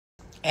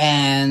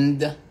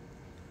And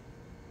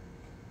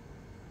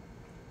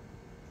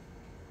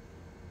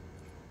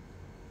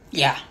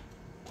yeah,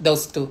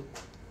 those two.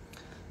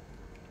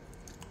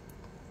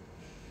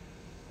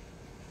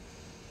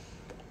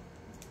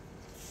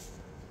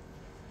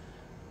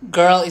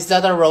 Girl, is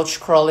that a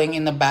roach crawling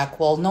in the back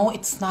wall? No,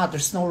 it's not.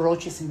 There's no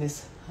roaches in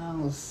this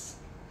house.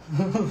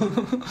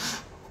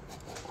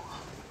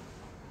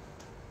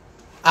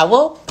 I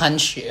will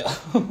punch you.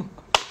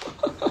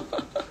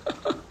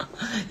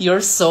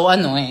 You're so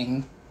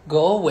annoying.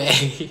 Go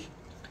away.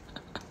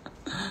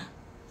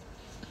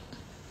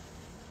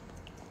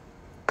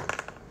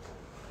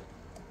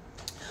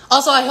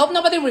 Also, I hope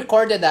nobody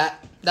recorded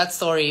that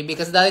story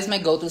because that is my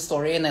go-to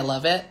story and I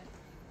love it.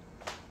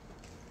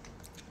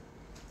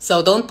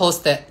 So don't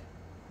post it.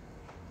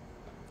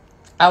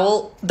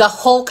 The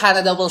whole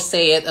Canada will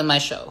say it on my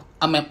show.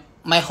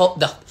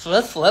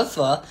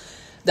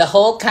 The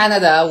whole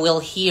Canada will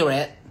hear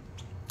it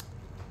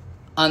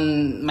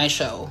on my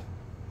show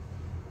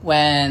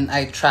when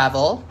I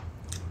travel,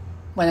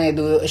 when I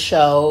do a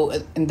show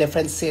in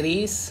different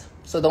cities.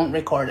 So don't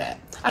record it.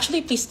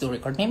 Actually, please do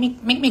record.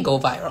 Make me go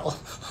viral.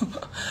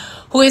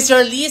 Who is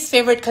your least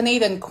favorite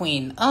Canadian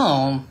queen?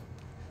 Oh,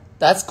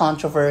 that's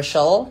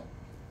controversial.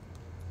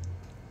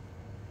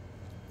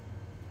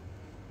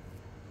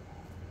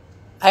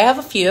 I have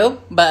a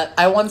few, but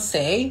I won't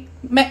say.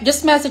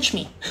 Just message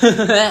me.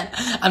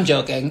 I'm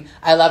joking.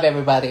 I love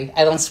everybody.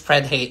 I don't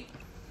spread hate.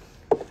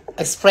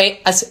 I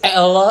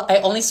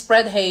only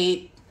spread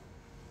hate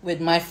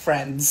with my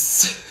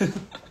friends.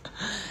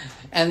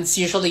 And it's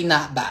usually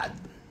not bad.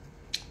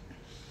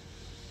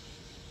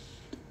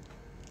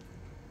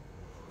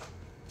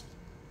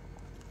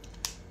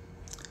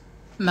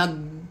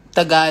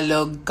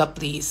 Mag-Tagalog ka,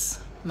 please.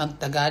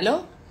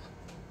 Mag-Tagalog?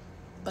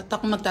 Ba't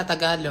ako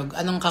magtatagalog?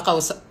 Anong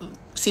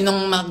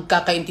Sinong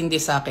magkakaintindi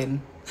sa akin?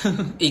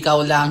 Ikaw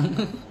lang.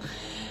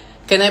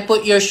 Can I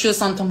put your shoes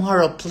on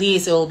tomorrow?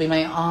 Please, it will be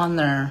my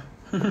honor.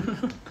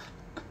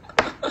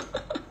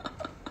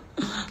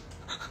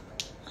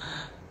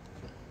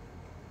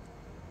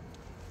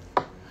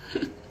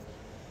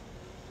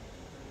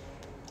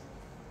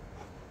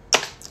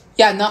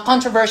 Yeah, not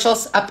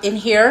controversials up in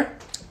here.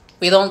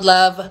 We don't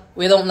love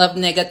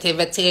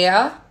negativity.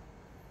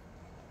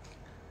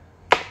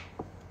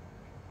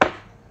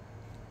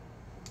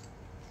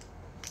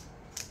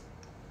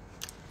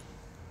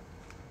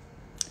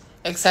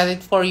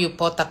 Excited for you,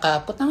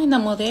 potaka.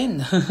 Putangina mo din.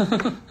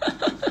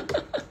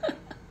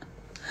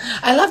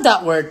 I love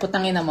that word,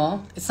 putangina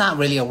mo. It's not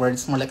really a word,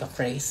 it's more like a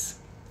phrase.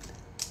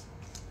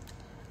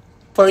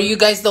 For you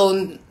guys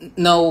don't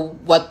know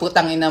what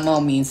putangina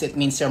mo means, it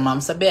means your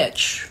mom's a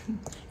bitch.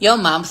 Your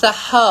mom's a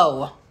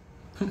hoe.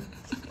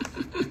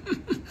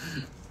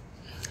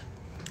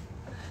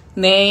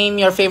 Name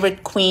your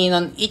favorite queen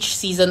on each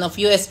season of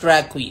US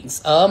Drag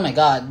Queens. Oh my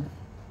god.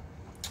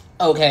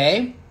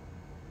 Okay.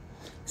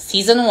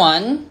 Season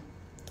 1,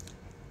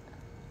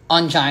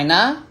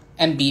 Ongina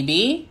and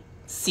BB.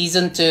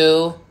 Season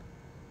 2,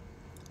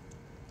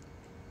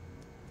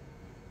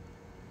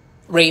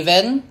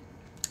 Raven.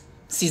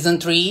 Season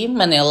 3,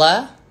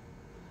 Manila.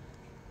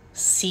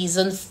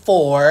 Season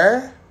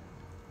 4,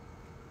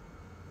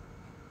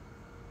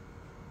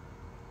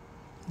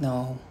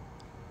 no.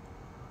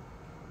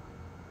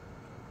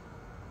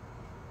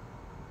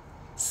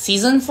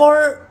 Season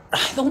 4,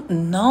 I don't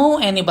know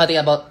anybody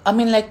about... I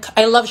mean, like,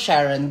 I love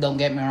Sharon, don't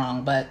get me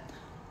wrong, but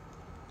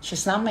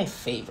she's not my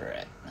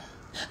favorite.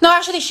 No,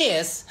 actually, she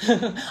is.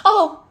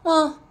 Oh,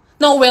 well,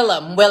 no,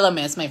 Willem. Willem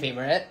is my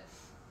favorite.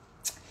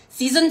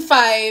 Season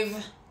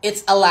 5,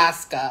 it's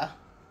Alaska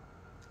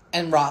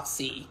and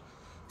Roxy.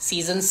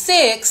 Season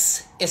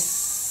 6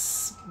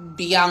 is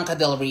Bianca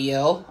Del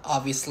Rio,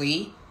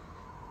 obviously.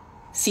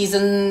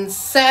 Season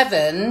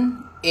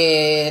 7,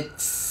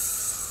 it's...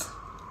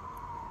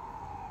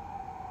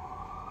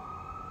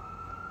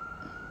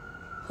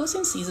 Who's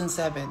in season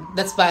 7?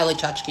 That's Violet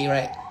Chachki,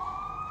 right?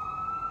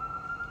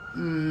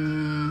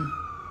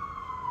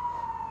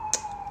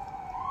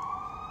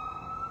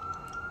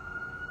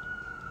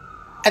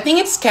 I think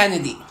it's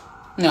Kennedy.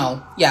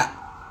 No, yeah.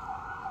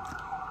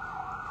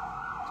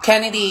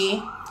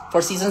 Kennedy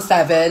for season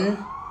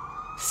 7.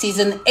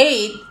 Season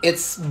 8,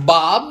 it's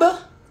Bob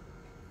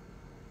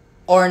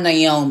or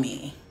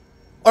Naomi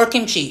or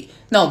Kimchi.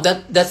 No,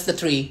 that's the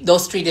 3.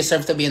 Those 3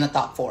 deserve to be in the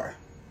top 4.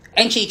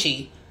 And Chi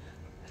Chi.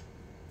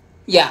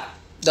 Yeah,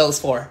 those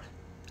 4.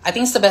 I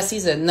think it's the best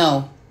season.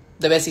 No,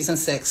 the best season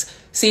 6.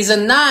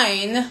 Season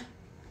 9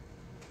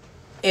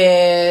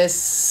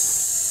 is...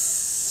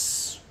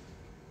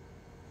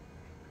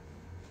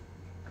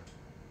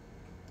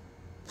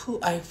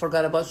 I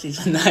forgot about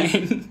season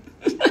 9.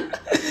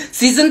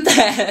 Season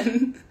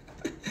 10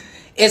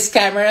 is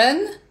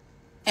Cameron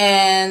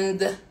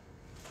and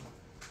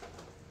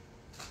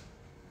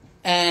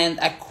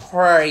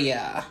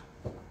Aquaria.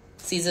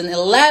 Season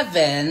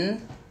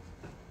 11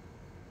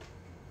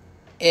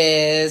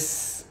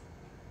 is...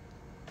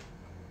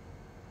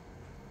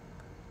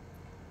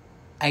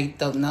 I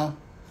don't know.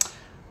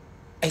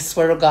 I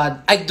swear to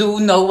God. I do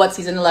know what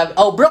season 11...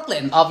 Oh,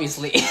 Brooklyn,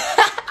 obviously.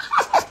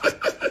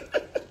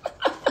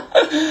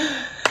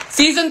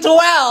 Season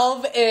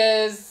 12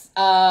 is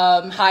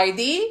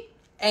Heidi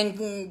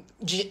and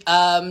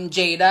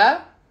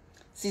Jada.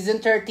 Season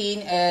 13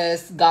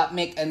 is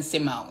Gottmik and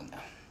Simone.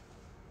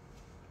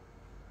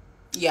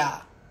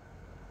 Yeah.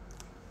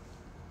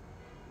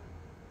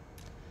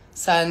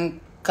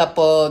 Saan ka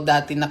po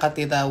dati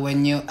nakatira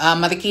when you...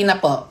 Marikina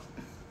po.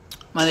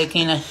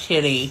 Marikina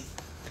City.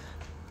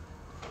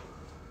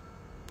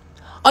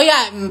 Oh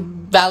yeah,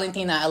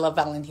 Valentina. I love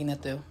Valentina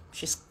too.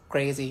 She's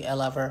crazy. I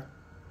love her.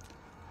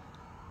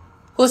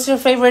 Who's your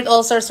favorite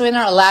All-Stars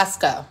winner?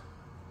 Alaska.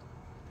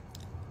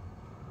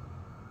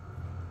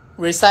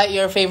 Recite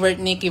your favorite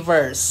Nicki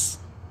verse.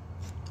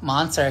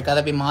 Monster.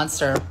 Gotta be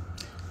Monster.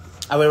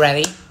 Are we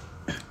ready?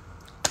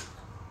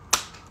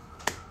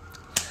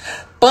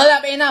 Pull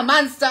up in a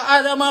monster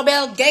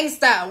automobile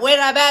gangsta with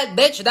a bad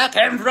bitch that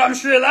came from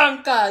Sri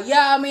Lanka.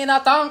 Yeah, I'm in a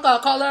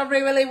Tonka, call her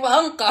Willy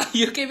Wonka.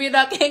 You give me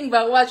the king,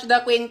 but watch the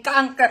queen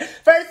conquer.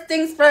 First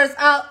things first,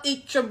 I'll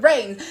eat your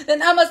brains.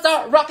 Then I'ma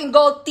start rocking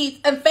gold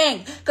teeth and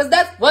fangs. Cause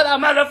that's what a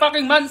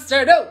motherfucking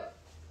monster do.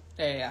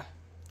 There, yeah.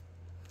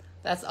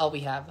 That's all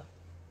we have.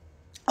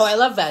 Oh, I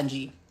love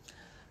Vanjie.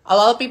 A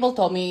lot of people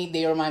told me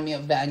they remind me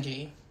of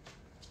Vanjie,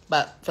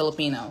 but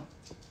Filipino.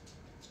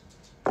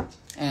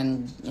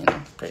 And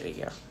pretty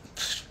girl.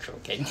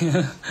 Joking.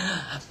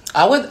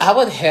 I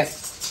would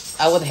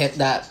hit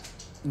that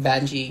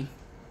Vanjie.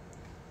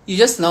 You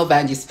just know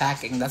Vanjie's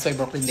packing. That's why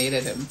Brooklyn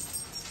dated him.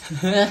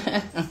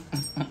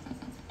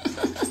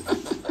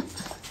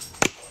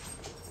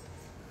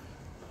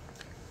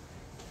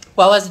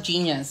 What was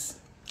Genius?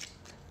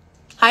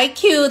 Hi,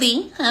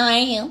 cutie. How are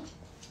you?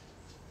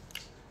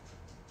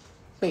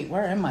 Wait,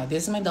 where am I?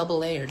 This is my double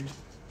layered.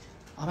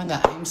 Oh my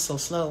god, I'm so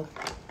slow.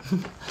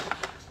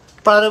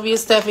 Proud of you,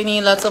 Stephanie.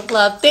 Lots of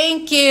love.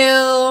 Thank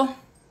you.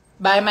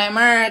 Buy my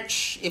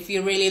merch if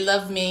you really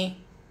love me.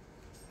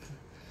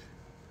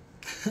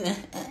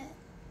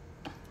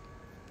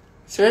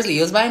 Seriously,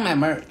 who's buying my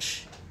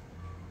merch?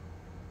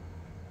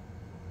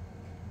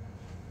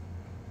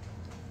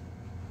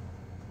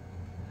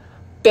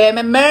 Buy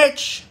my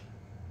merch.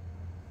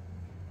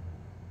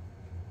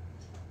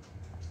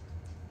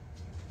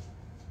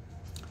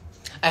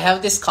 I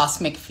have this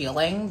cosmic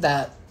feeling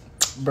that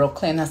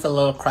Brooklyn has a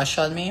little crush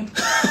on me.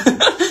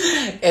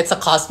 It's a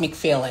cosmic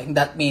feeling.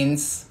 That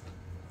means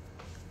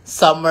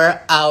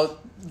somewhere out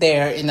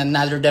there in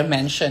another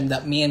dimension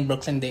that me and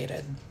Brooklyn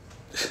dated.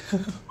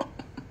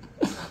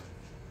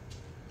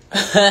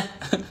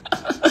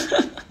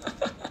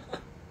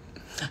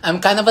 I'm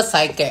kind of a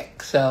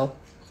psychic, so...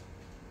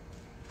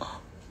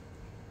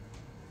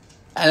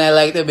 And I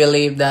like to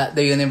believe that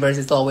the universe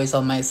is always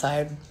on my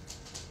side.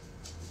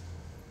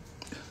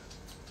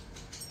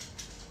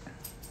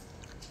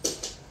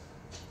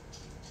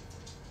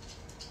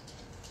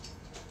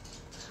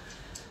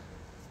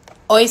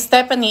 Oi,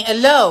 Stephanie,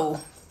 hello.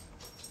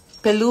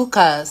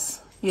 Pelucas,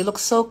 you look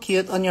so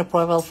cute on your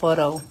profile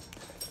photo.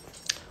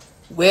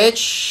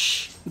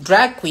 Which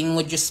drag queen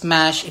would you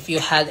smash if you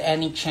had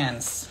any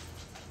chance?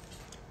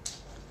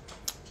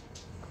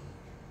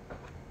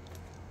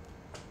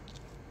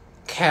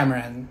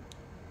 Cameron.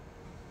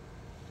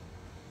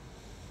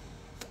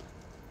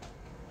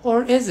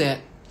 Or is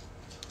it?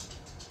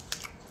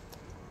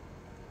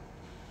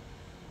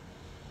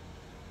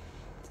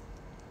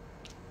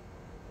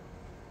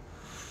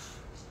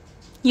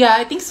 Yeah,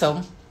 I think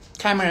so.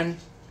 Cameron.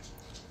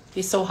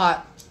 He's so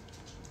hot.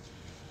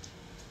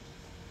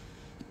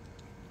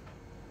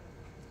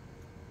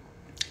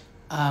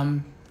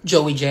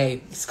 Joey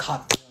J is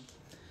hot.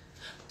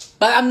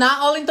 But I'm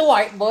not all into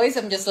white boys.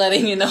 I'm just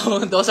letting you know.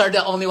 Those are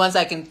the only ones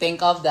I can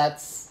think of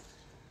that's...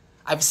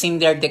 I've seen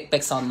their dick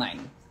pics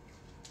online.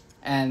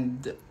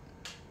 And...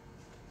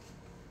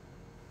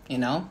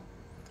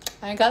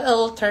 I got a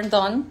little turned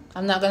on.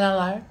 I'm not gonna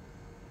lie.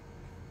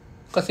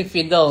 Because if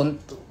you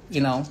don't,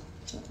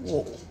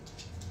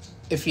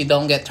 if you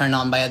don't get turned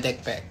on by a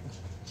dick pic.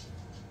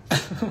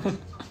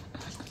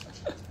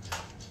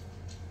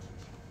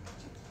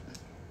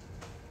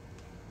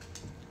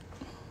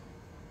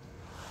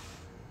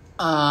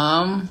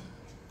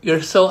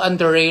 You're so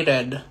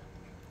underrated.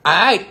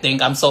 I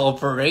think I'm so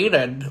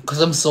overrated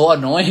because I'm so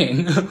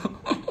annoying.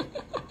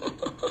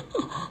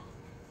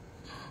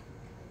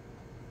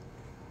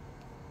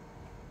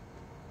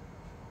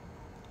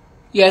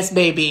 Yes,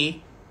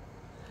 baby.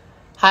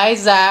 Hi,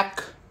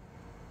 Zach.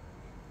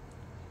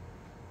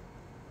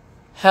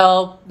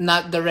 Help,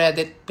 not the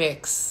Reddit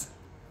pics.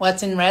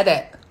 What's in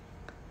Reddit?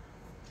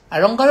 I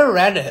don't go to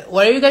Reddit.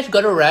 Why do you guys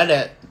go to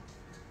Reddit?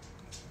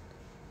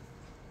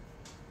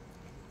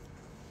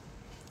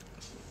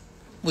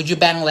 Would you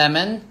bang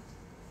Lemon?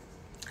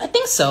 I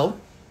think so.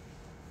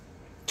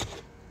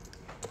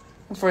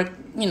 For a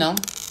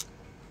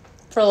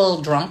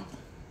little drunk.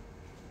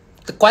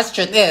 The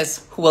question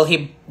is,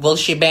 will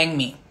she bang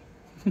me?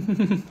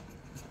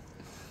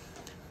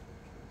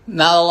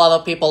 Not a lot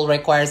of people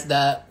requires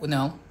the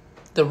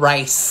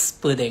rice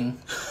pudding.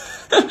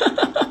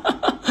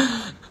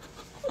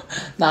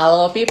 Not a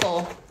lot of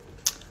people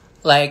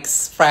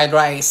likes fried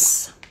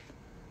rice.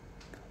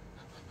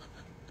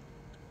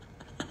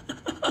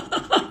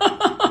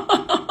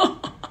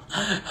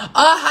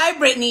 Oh, hi,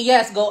 Brittany.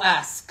 Yes, go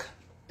ask.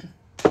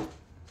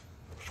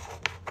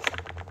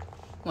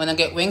 Wanna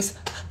get wings?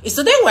 Is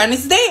today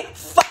Wednesday?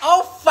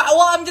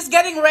 Well, I'm just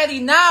getting ready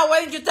now. Why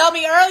didn't you tell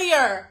me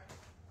earlier?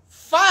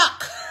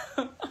 Fuck.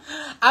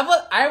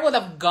 I would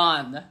have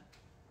gone.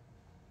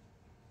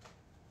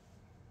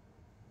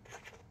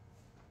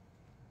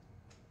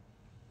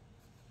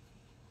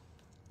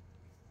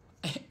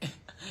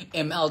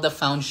 Imelda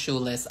found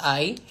shoeless.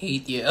 I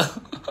hate you.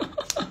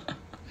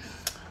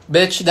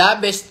 Bitch,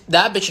 that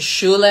bitch is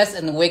shoeless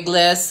and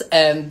wigless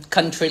and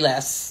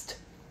countryless.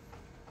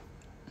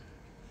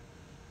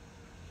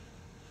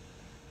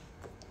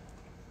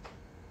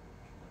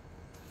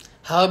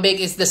 How big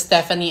is the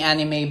Stephanie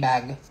anime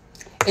bag?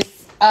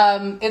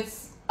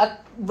 It's a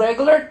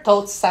regular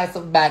tote size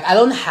of bag. I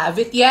don't have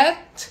it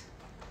yet.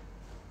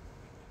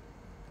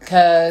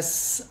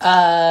 Cause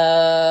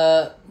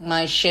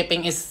my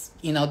shipping is,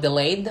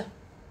 delayed.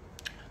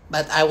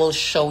 But I will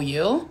show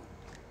you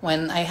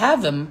when I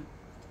have them.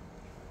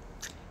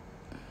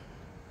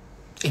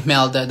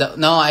 Imelda,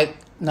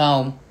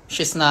 no,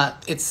 she's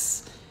not.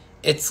 It's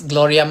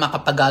Gloria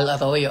Macapagal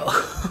Arroyo.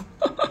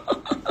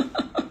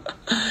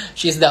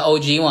 She's the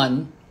OG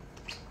one.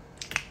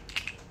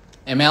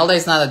 Imelda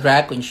is not a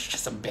drag queen, she's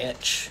just a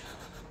bitch.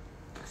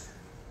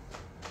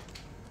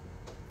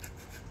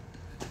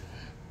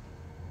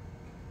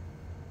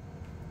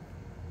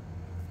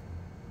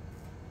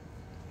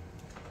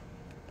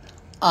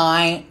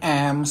 I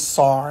am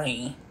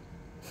sorry.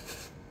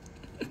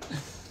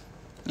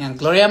 Yeah,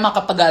 Gloria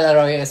Macapagal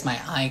Arroyo is my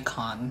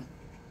icon.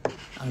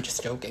 I'm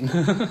just joking.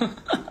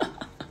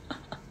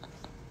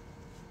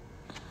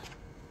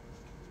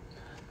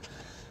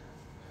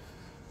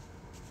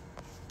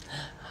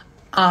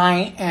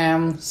 I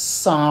am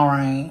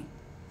sorry.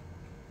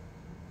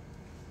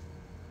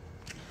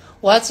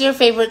 What's your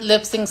favorite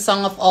lip sync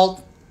song of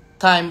all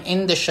time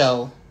in the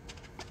show?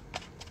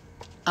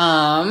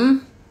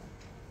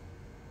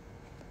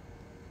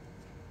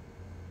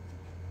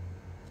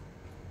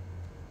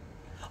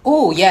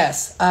 Oh,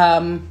 yes.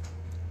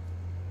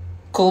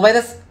 Cool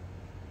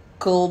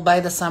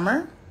by the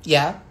Summer?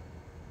 Yeah.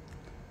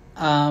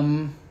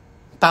 Pound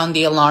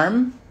the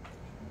Alarm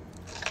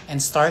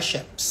and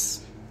Starships.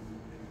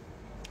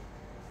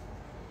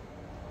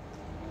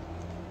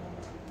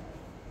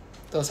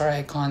 Those are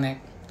iconic.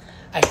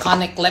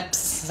 Iconic lip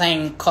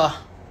sync.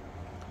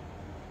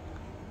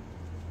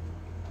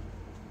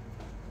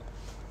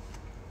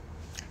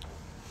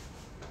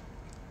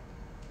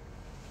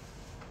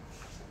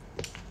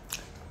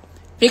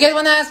 If you guys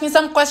want to ask me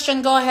some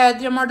question, go ahead.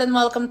 You're more than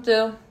welcome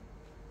to.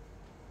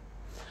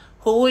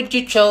 Who would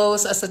you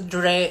choose as a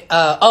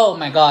oh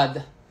my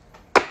god.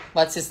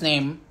 What's his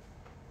name?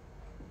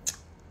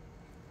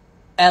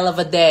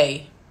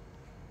 Elevade.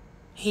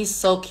 He's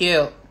so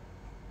cute.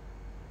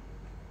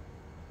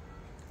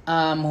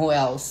 Who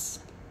else?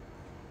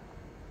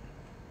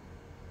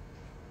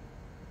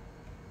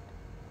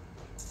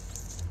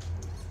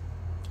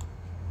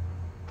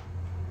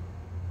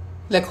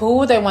 Like, who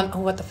would I want? Oh,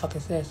 what the fuck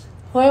is this?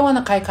 Who I want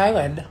to kai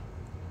with?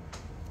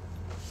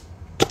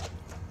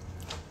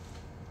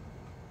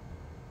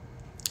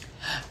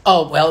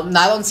 Oh, well,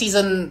 not on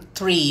season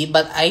 3,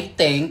 but I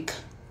think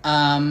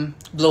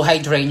Blue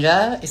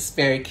Hydrangea is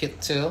very cute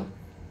too.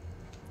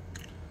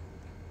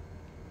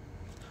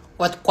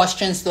 What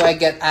questions do I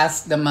get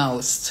asked the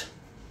most?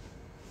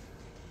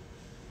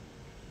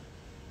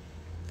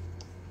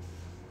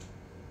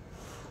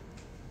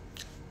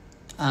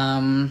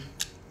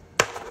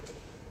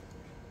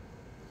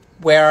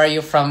 Where are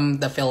you from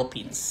the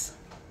Philippines?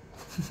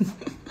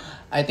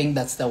 I think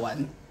that's the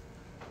one.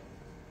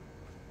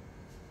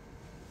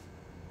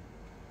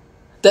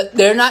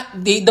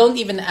 They don't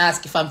even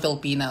ask if I'm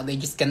Filipino. They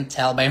just can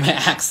tell by my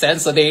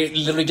accent. So they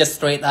literally just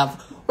straight up,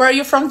 where are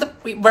you from the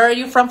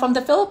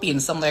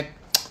Philippines? I'm like,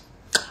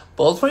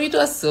 bold for you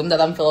to assume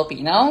that I'm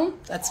Filipino?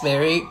 That's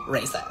very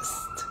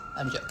racist.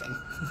 I'm joking.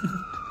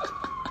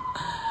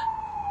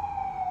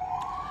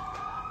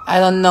 I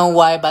don't know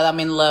why, but I'm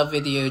in love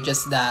with you,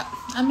 just that.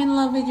 I'm in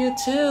love with you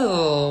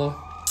too.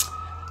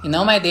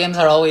 My DMs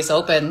are always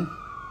open.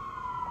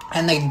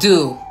 And I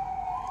do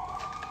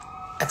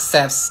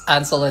accept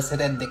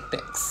unsolicited dick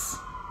pics.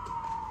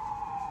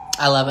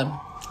 I love him.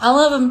 I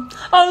love him.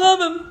 I love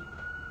him.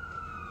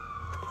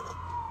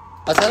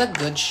 Was that a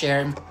good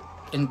share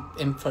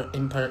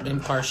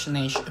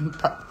impersonation?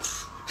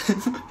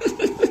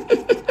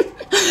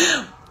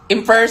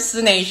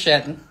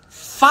 Impersonation.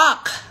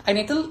 Fuck!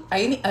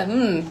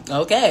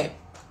 Okay.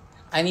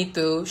 I need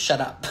to shut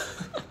up.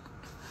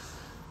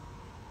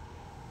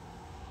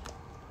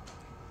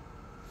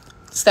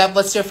 Steph,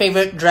 what's your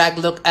favorite drag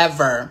look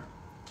ever?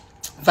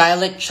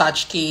 Violet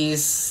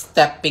Chachki's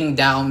stepping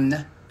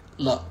down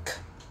look.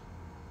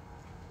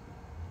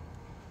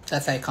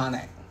 That's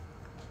iconic.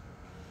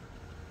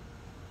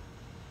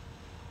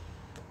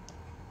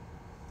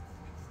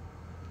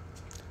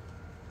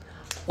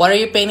 What are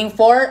you painting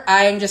for?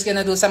 I'm just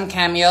gonna do some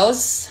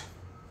cameos.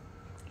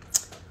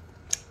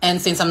 And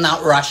since I'm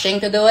not rushing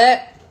to do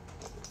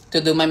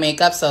my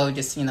makeup, so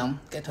just,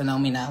 get to know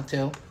me now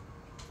too.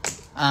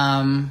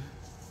 Um,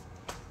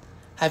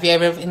 have you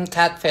ever been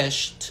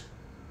catfished?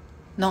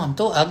 No, I'm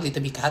too ugly to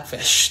be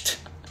catfished.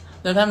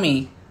 Look at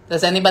me.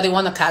 Does anybody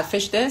want to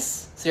catfish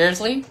this?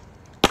 Seriously?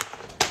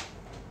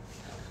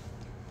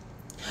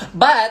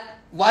 But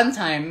one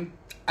time,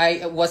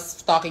 I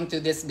was talking to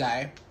this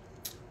guy.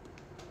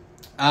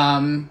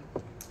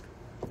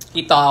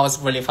 He thought I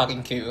was really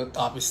fucking cute,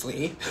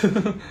 obviously.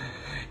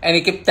 And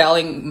he kept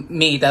telling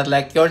me that,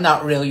 like, you're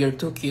not real, you're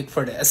too cute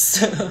for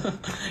this.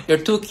 You're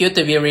too cute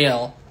to be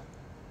real.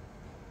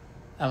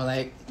 I'm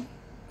like,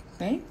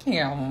 thank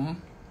you.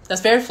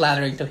 That's very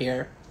flattering to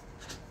hear.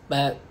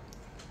 But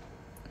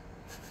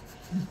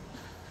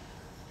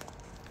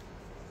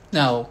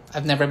no,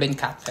 I've never been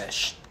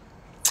catfished.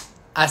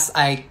 As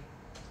I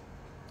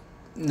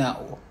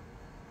know.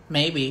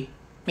 Maybe.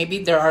 Maybe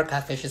there are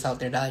catfishes out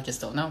there that I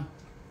just don't know.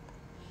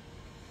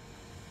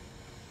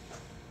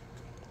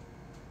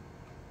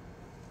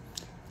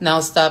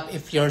 Now stop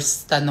if you're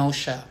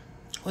Stanosha.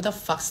 Who the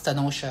fuck's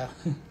Stanosha?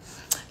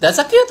 That's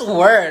a cute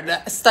word.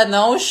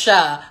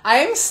 Stanosha.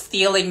 I'm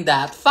stealing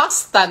that. Fuck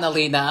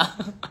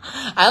Stanalina.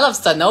 I love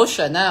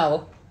Stanosha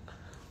now.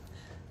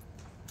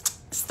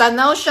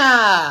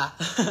 Stanosha!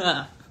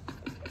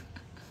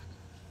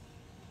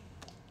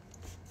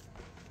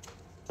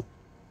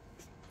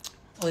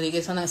 Oh, do you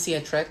guys wanna see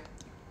a trick?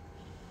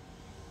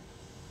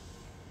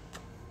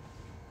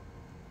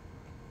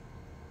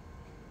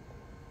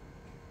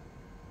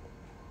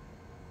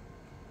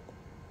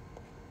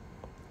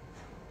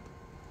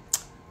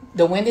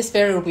 The wind is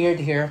very weird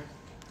here.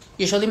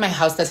 Usually my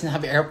house doesn't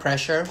have air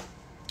pressure.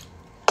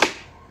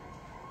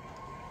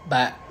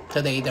 But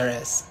today there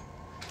is.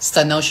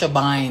 Stanosha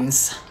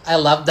Binds. I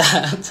love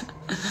that.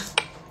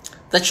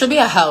 That should be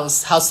a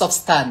house. House of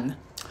Stan.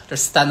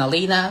 There's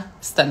Stanalina,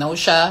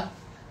 Stanosha,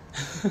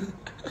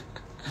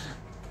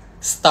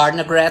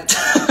 Starnagret.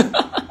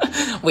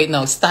 Wait,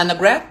 no,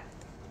 Stanagret?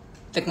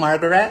 Like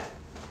Margaret,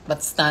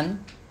 but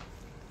Stan.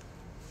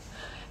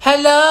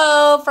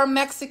 Hello from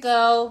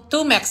Mexico.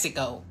 To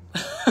Mexico.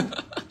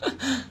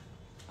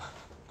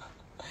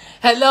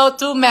 Hello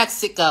to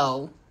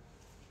Mexico.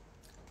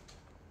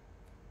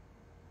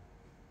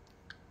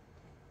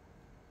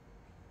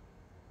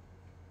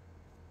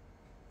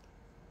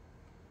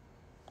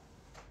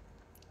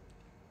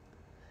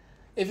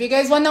 If you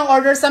guys want to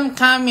order some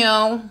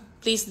Cameo,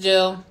 please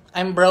do.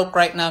 I'm broke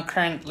right now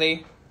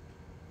currently.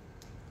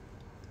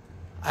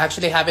 I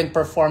actually haven't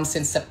performed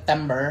since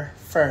September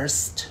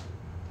 1st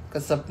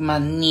because of my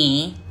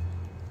knee.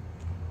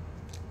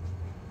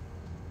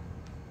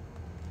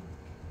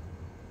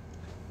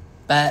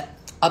 But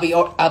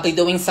I'll be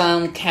doing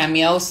some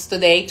cameos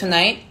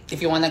tonight.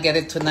 If you want to get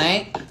it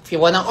tonight, if you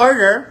want to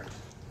order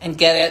and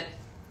get it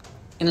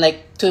in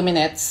like 2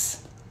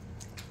 minutes,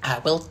 I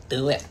will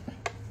do it.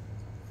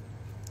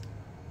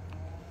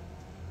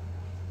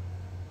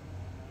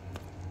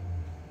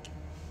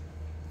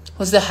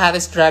 Who's the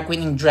hottest drag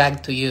queen in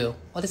drag to you?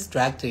 What is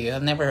drag to you?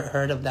 I've never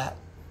heard of that.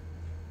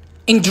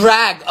 In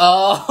drag,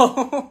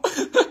 oh.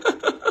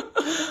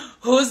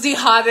 Who's the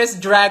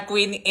hottest drag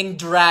queen in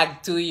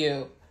drag to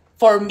you?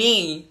 For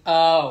me,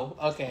 oh,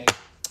 okay.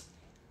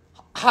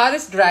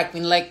 Hottest drag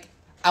queen, like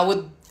I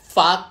would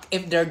fuck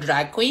if they're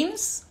drag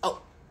queens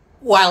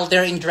while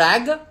they're in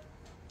drag.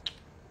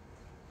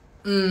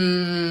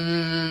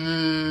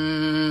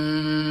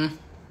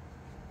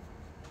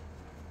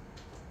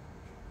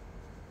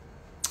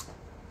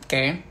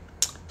 Okay.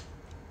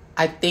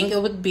 I think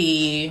it would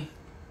be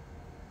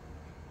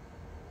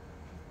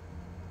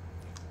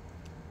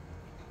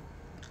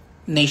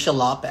Naysha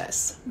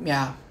Lopez.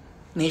 Yeah,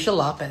 Naysha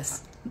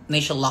Lopez.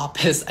 Naysha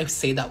Lopez. I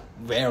say that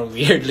very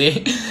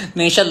weirdly.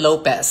 Naysha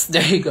Lopez.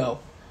 There you go.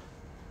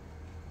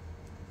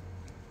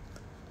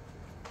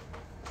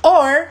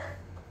 Or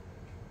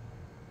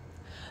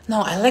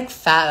no, I like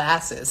fat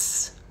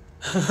asses.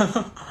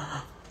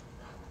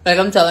 Like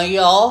I'm telling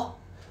y'all,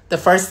 the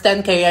first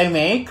 10K I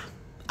make,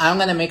 I'm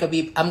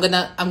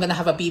gonna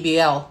have a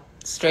BBL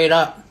straight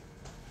up,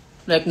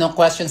 like no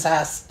questions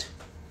asked.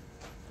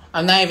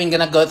 I'm not even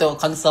gonna go to a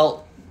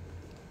consult.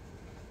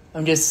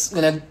 I'm just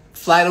gonna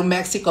fly to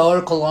Mexico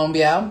or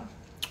Colombia.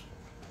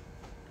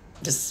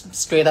 Just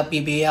straight up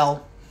BBL.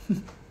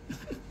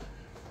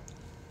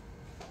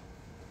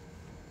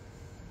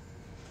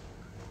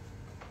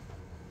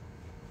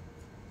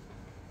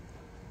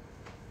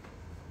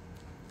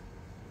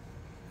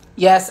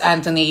 Yes,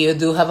 Anthony, you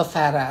do have a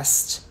fat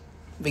ass.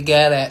 We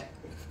get it.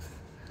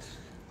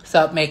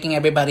 Stop making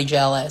everybody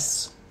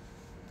jealous.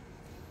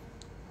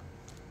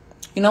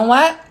 You know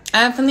what,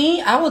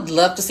 Anthony? I would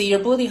love to see your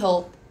booty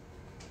hole.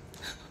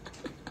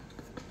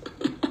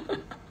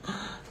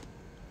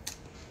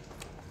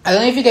 I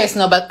don't know if you guys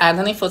know, but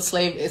Anthony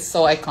Footslave is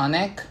so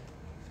iconic.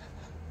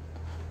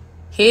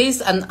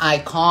 He's an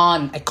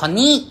icon.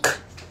 Iconic.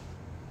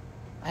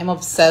 I'm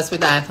obsessed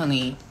with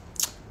Anthony.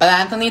 But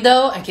Anthony,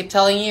 though, I keep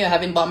telling you, I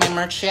haven't bought my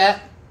merch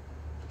yet.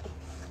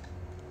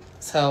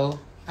 So,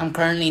 I'm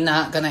currently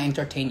not gonna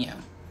entertain you.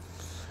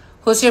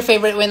 Who's your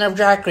favorite winner of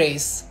Drag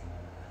Race?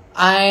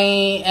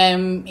 I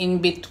am in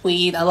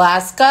between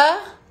Alaska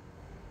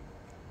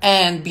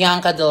and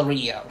Bianca Del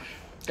Rio.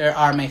 They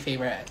are my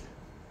favorite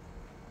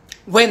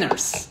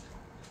winners.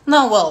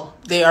 No, well,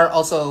 they are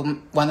also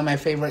one of my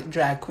favorite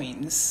drag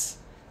queens.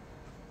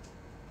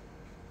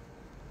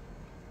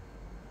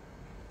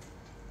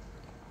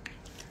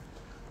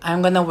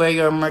 I'm gonna wear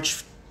your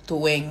merch to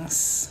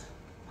Wings.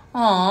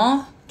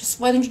 Aw,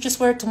 why don't you just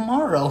wear it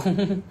tomorrow?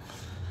 Who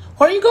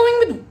are you going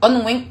with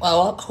on Wing?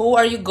 Well, who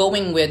are you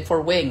going with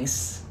for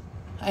Wings?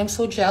 I'm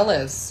so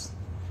jealous.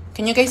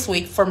 Can you guys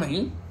wait for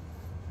me?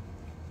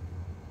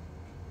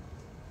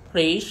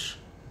 Please.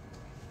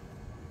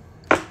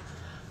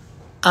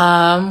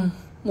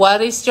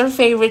 What is your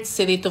favorite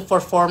city to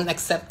perform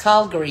except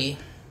Calgary?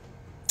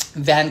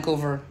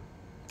 Vancouver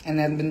and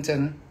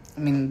Edmonton. I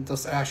mean,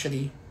 those are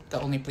actually the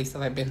only place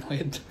that I've been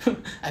with.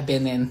 I've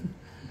been in.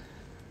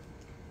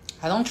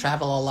 I don't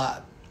travel a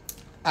lot.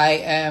 I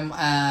am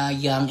a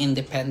young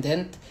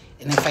independent,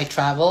 and if I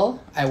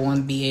travel, I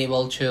won't be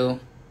able to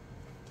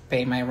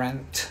pay my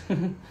rent,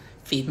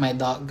 feed my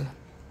dog,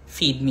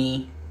 feed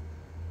me,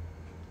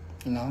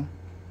 you know.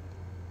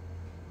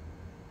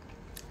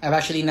 I've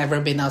actually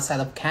never been outside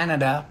of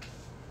Canada.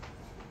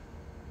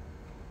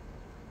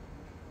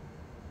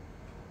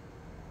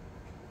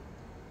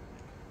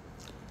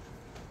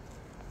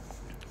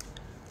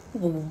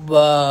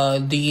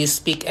 Do you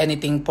speak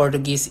anything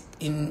Portuguese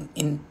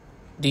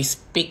do you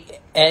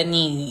speak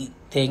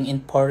anything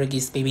in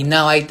Portuguese, baby?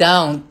 No, I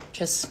don't.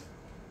 Just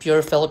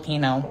pure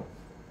Filipino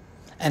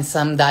and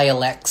some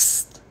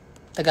dialects.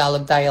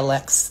 Tagalog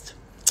dialects.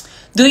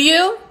 Do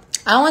you?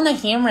 I want to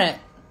hear it.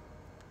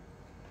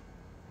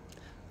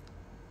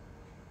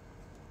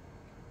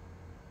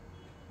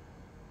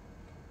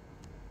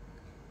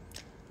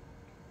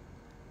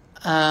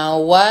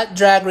 What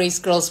drag race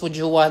girls would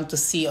you want to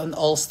see on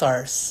All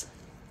Stars?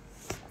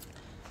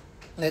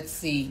 Let's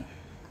see.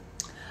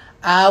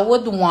 I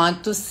would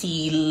want to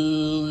see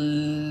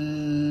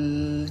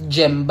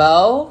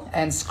Jimbo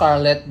and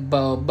Scarlett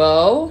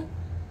Bobo.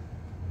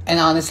 And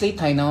honestly,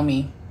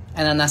 Tainomi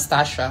and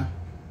Anastasia.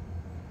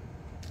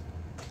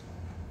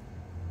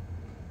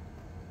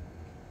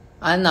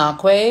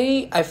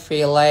 Anakwe, I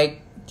feel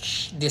like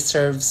she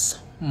deserves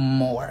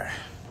more.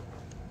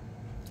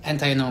 And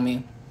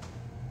Tainomi.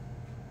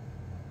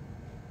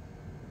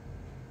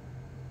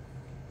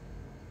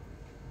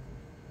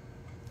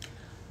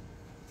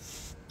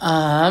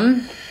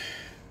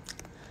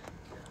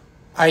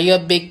 Are you a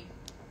big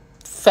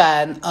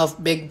fan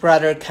of Big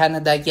Brother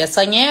Canada? Yes,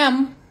 I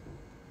am.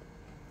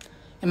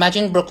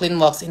 Imagine Brooklyn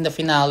walks in the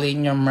finale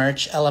in your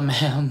merch,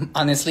 LMM.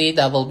 Honestly,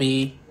 that will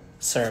be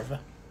serve.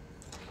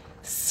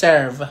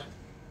 Serve.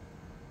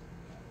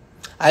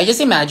 I just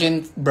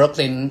imagine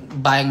Brooklyn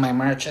buying my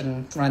merch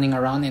and running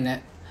around in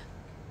it.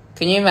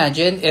 Can you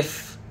imagine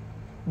if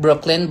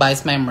Brooklyn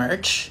buys my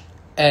merch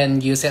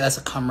and use it as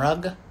a cum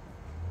rug?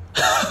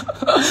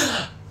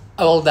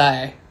 I will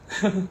die.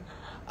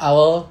 I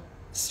will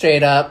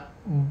straight up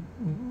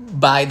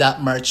buy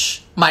that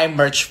merch, my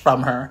merch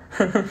from her.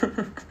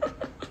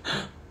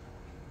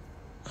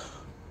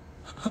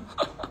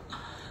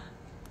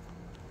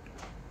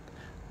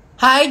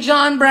 Hi,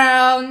 John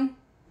Brown.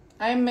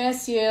 I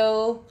miss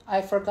you.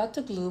 I forgot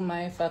to glue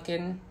my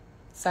fucking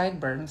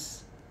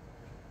sideburns.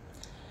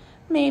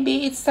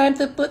 Maybe it's time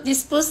to put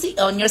this pussy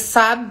on your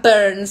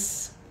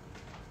sideburns.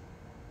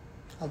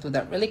 I'll do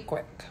that really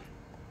quick.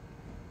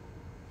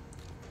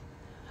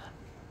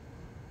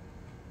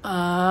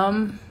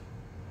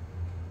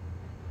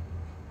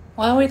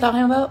 What are we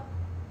talking about?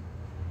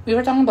 We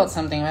were talking about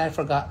something, I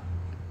forgot.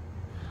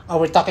 Oh,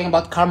 we're talking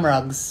about cum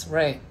rugs,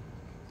 right?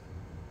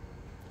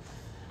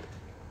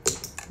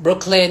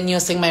 Brooklyn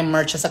using my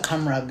merch as a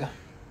cum rug.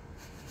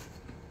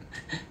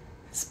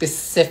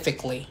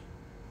 Specifically.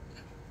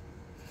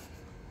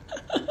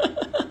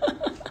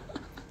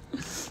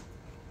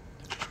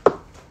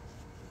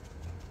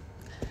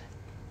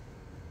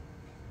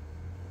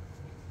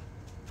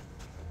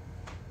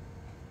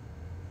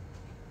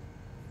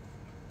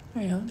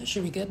 There you go, that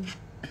should be good.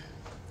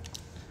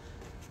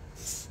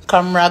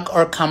 Cum rug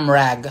or cum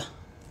rag?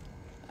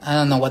 I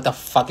don't know what the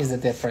fuck is the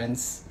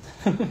difference.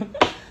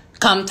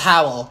 Cum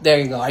towel. There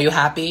you go. Are you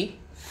happy?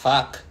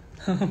 Fuck.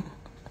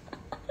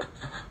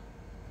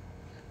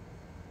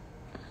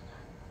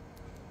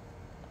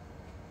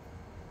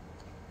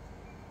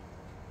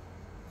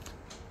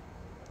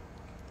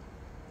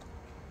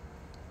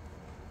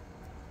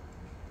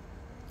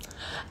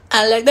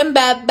 I like them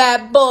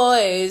bad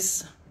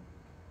boys.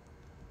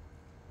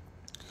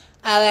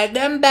 I like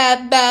them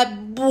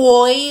bad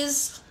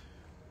boys.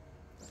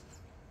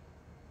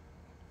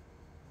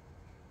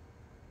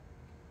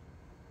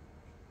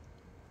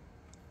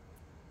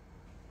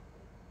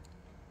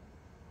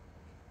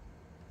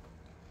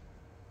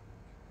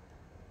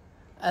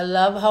 I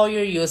love how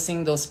you're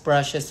using those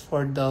brushes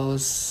for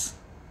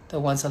the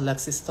ones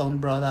Alexis Stone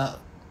brought out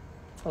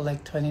for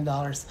like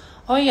 $20.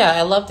 Oh yeah,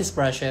 I love these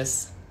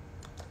brushes.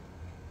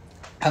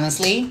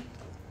 Honestly,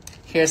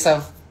 here's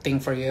a thing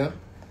for you.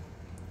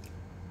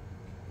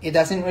 It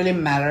doesn't really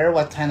matter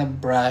what kind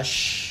of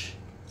brush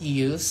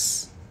you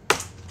use.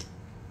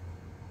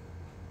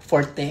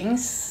 for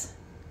things,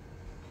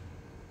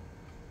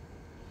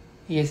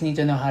 you just need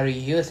to know how to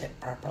use it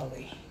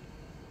properly.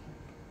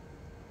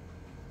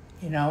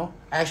 You know,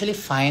 I actually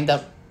find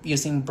that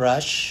using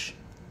brush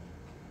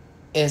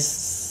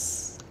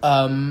is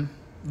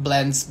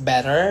blends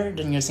better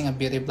than using a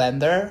beauty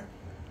blender.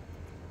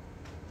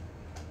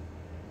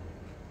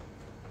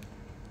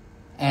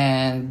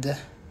 And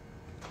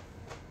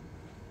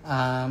what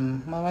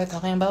am I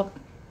talking about?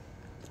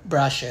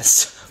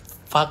 Brushes.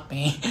 Fuck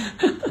me.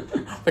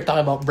 We're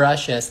talking about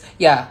brushes.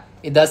 Yeah,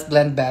 it does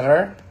blend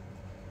better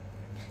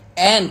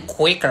and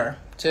quicker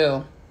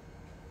too.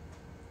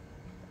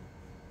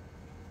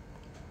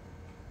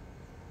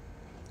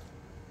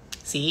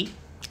 See?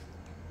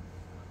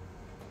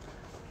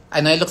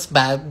 I know it looks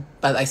bad,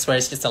 but I swear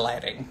it's just the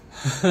lighting.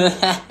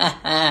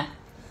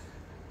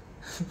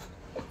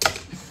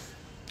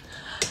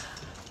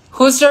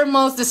 Who's your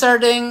most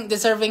deserving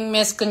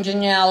Miss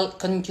Congenial,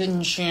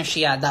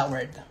 yeah, that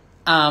word.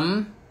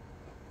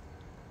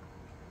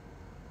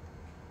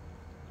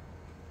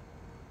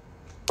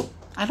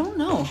 I don't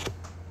know.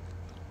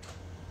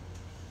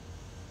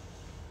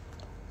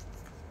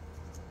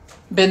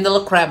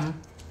 Bendel Creme.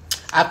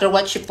 After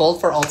what she pulled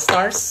for All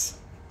Stars,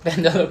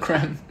 Bendel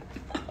Creme.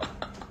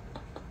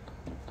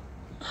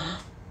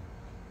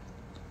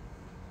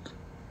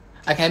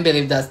 I can't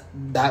believe that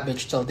bitch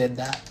still did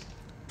that.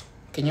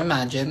 Can you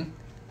imagine?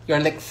 You're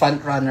like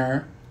front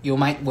runner. You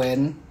might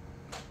win.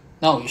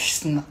 No,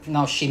 she's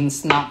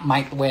not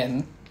might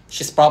win.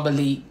 She's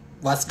probably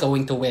was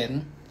going to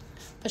win.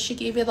 But she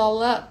gave it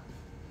all up.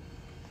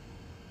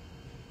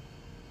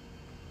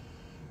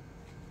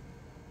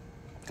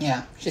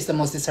 Yeah, she's the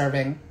most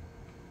deserving.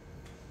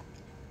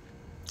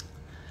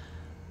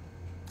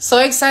 So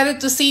excited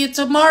to see you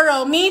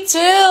tomorrow. Me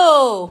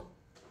too.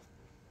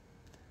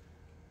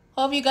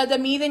 Hope you got the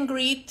meet and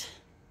greet.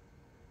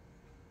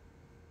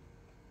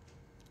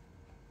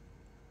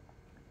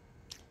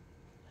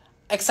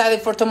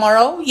 Excited for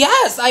tomorrow?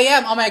 Yes, I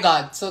am. Oh my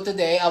god. So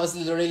today I was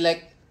literally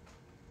like,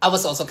 I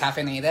was also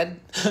caffeinated.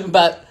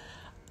 But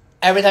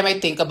every time I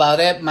think about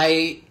it,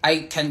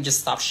 I can just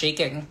stop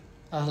shaking.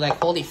 I was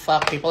like, holy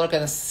fuck, people are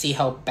gonna see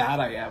how bad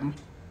I am.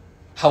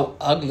 How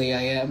ugly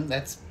I am.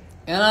 That's,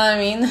 you know what I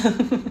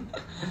mean?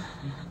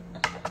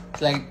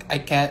 Like, I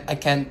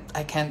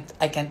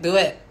can't do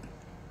it.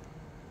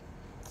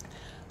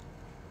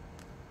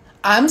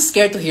 I'm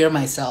scared to hear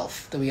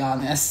myself, to be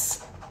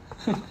honest.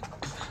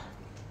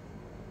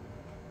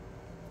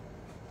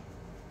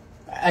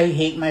 I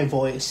hate my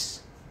voice.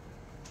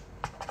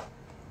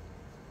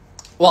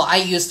 Well,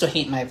 I used to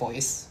hate my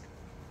voice.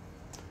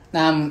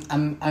 Now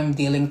I'm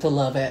dealing to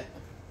love it.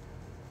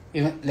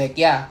 Even like,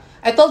 yeah.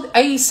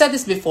 I said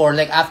this before,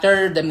 like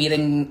after the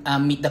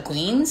Meet the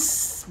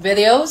Queens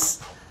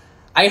videos,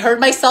 I heard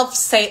myself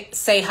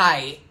say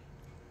hi.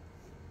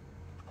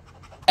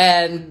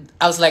 And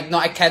I was like, no,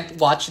 I can't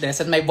watch this.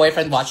 And my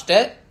boyfriend watched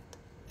it.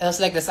 And I was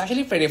like, that's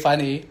actually pretty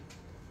funny.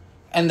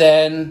 And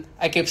then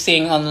I keep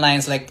seeing online,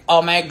 it's like,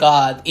 oh my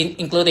god,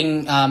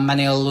 including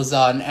Manil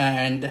Luzon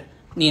and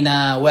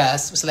Nina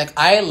West, was like,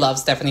 I love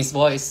Stephanie's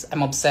voice.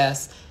 I'm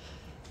obsessed.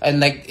 And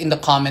like in the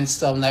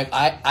comments, I'm like,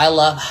 I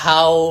love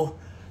how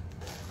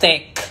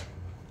thick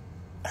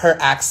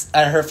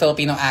her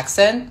Filipino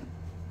accent.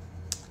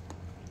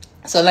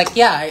 So like,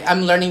 yeah,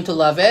 I'm learning to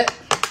love it.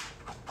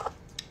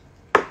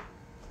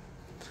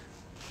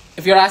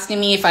 If you're asking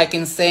me if I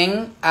can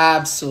sing,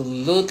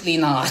 absolutely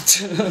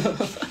not.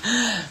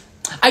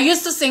 I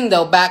used to sing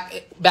though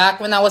back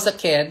when I was a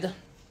kid.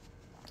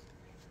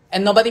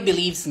 And nobody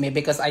believes me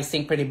because I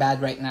sing pretty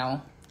bad right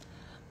now.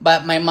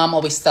 But my mom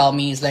always tell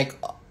me, is like,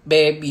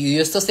 babe, you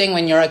used to sing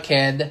when you're a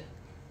kid.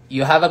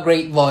 You have a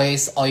great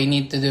voice. All you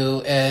need to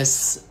do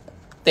is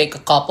take a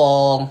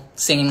couple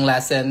singing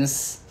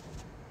lessons.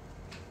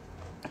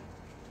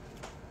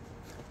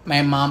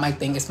 My mom, I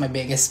think, is my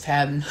biggest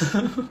fan.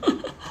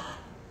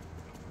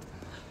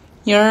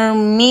 Your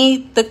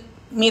meet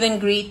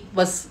and greet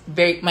was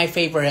my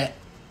favorite.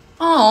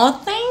 Oh,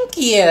 thank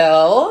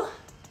you.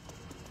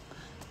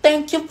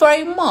 Thank you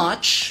very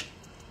much.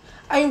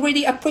 I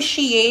really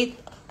appreciate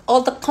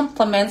all the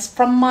compliments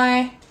from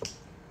my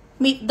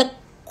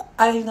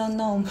I don't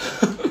know.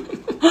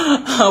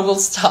 I will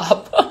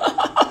stop.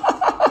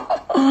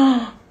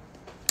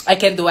 I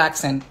can do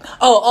accent.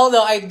 Oh,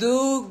 although I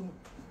do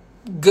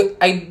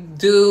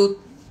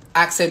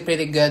accent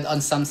pretty good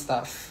on some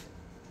stuff.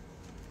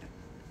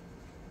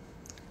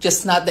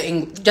 Just not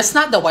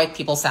the white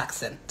people's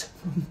accent.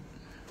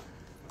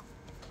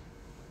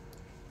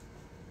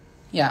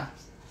 Yeah.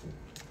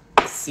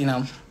 You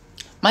know,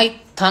 my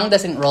tongue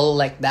doesn't roll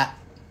like that.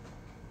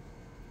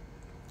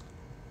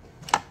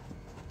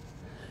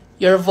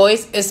 Your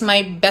voice is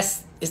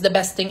the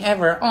best thing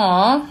ever.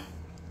 Aww.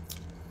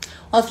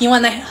 Well, if you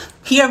want to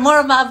hear more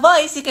of my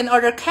voice, you can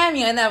order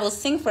Cameo and I will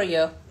sing for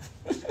you.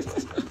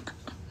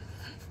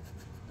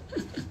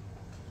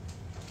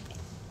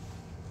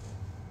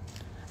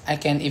 I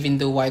can't even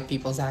do white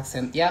people's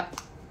accent. Yep.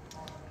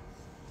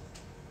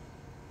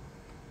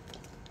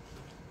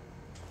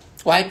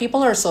 White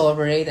people are so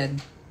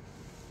overrated.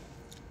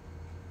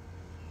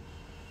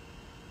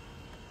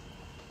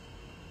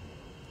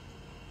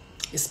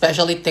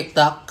 especially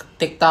TikTok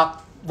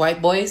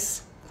white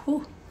boys.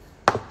 Whew.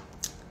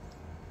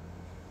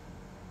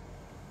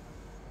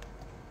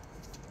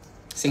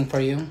 Sing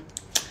for you.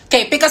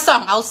 Okay, pick a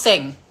song. I'll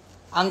sing.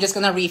 I'm just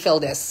gonna refill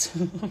this.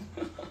 You're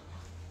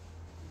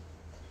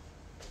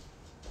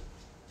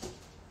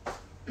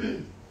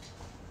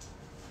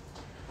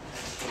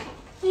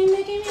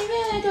making me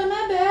feel like I'm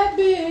a bad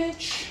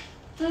bitch.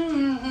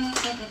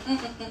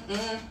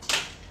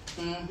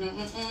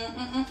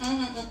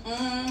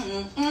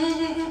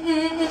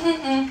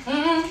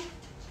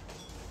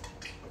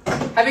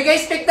 Have you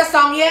guys picked the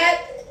song yet?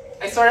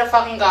 I swear to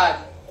fucking God.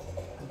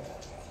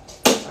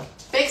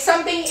 Pick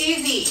something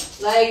easy,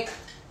 like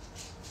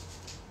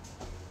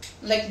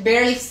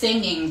barely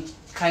singing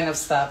kind of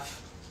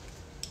stuff.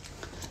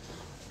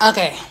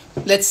 Okay,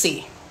 let's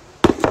see.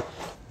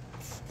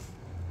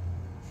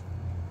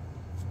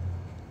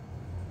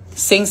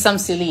 Sing some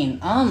Celine.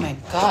 Oh my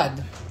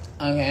God.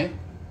 Okay.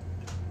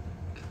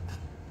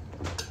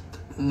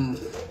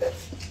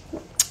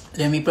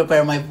 Let me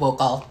prepare my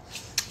vocal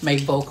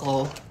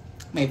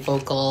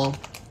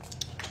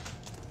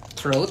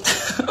throat.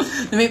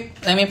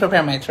 let me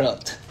prepare my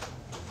throat.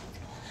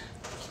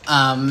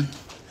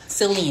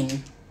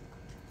 Celine.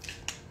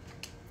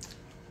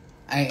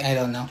 I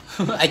don't know.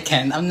 I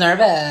can't. I'm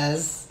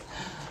nervous.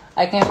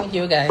 I can't with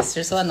you guys.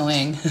 You're so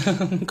annoying.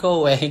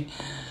 Go away.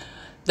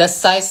 Does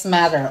size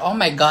matter? Oh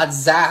my God,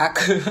 Zach.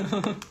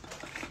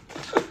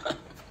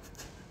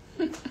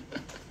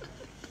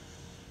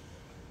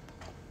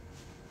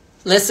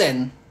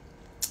 Listen.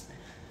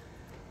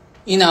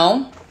 You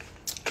know,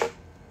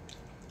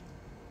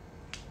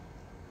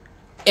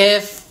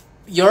 if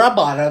you're a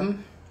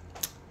bottom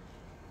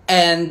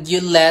and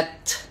you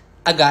let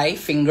a guy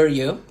finger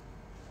you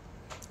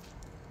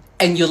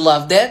and you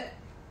loved it,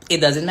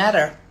 it doesn't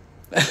matter.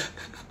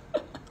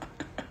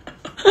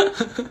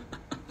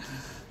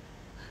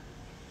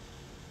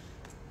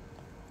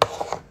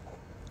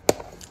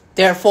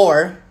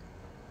 Therefore,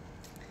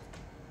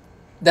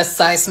 does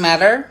size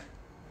matter?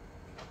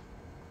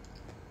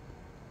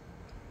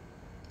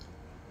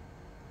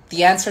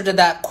 The answer to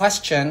that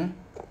question,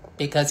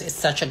 because it's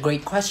such a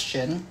great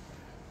question,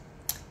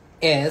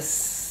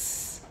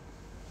 is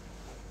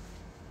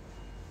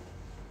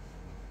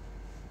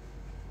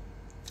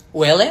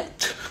will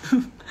it?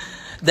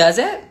 Does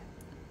it?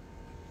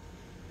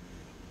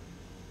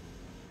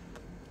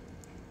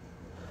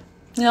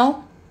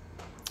 No.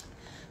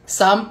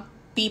 Some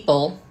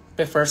people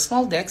prefer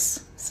small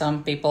dicks.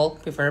 Some people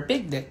prefer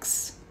big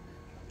dicks.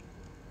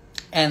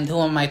 And who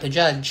am I to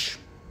judge?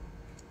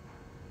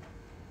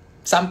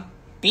 Some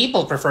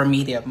people prefer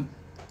medium.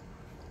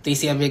 They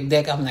see a big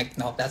dick, I'm like,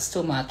 no, that's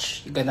too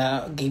much. You're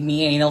gonna give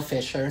me anal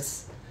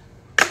fissures.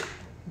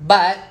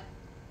 But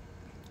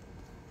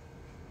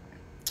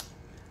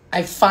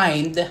I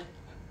find...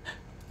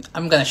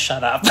 I'm gonna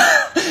shut up.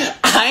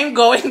 I'm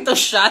going to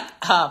shut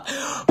up.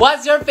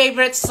 What's your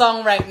favorite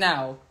song right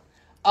now?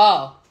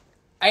 Oh,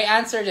 I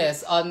answered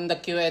this on the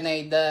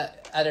Q&A the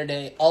other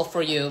day. All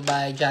For You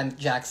by Janet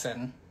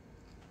Jackson.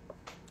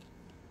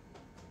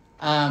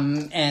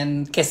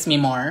 And Kiss Me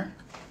More.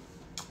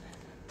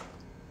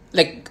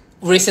 Like,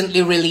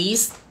 recently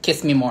released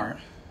Kiss Me More.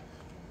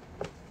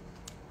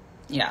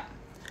 Yeah.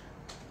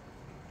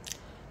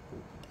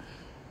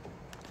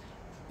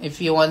 If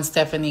you want,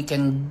 Stephanie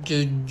can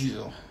jude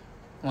you.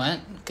 What?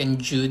 Can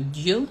jude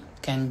you?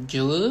 Can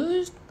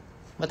jude?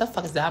 What the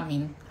fuck does that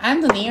mean?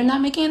 Anthony, you're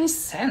not making any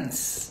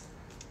sense.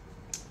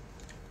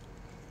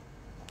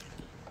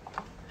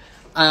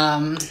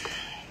 But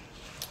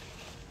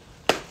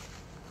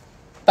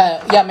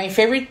yeah, my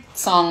favorite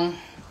song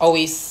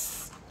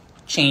always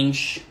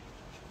change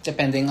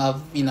depending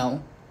of, you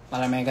know,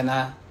 what am I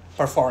gonna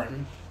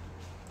perform.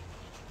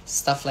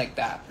 Stuff like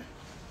that.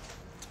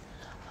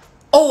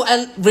 Oh,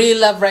 I really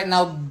love right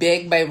now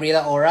Big by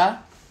Rita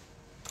Ora.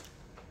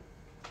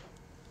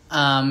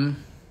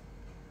 Honestly,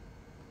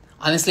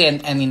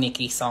 any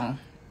Nicki song.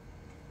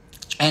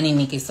 Any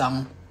Nicki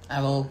song.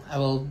 I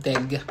will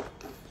dig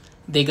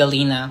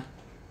Alina.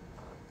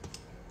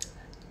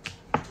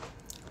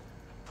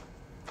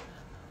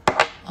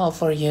 All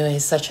For You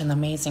is such an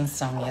amazing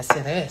song. Yes,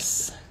 it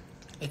is.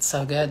 It's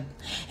so good.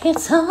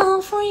 It's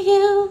all for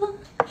you.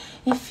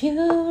 If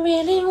you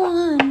really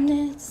want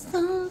it, it's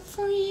all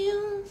for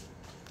you.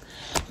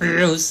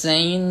 You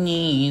say you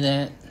need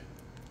it.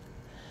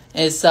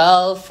 It's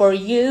all for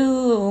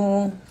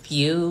you. If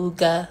you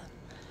got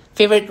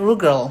favorite Ru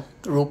girl,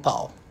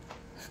 RuPaul.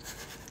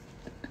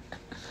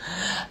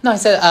 No, I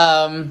said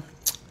I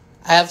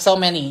have so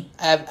many.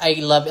 I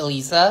love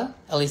Elisa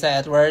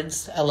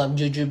Edwards. I love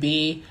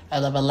Jujubee. I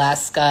love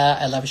Alaska.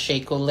 I love Shea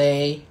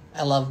Coulee.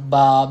 I love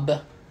Bob.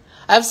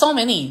 I have so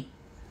many.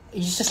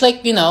 It's just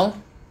like, you know,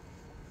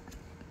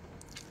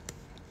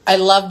 I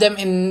love them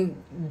in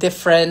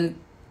different,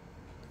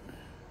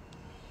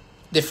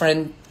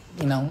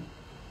 you know,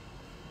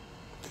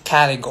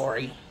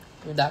 category.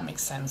 If that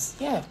makes sense.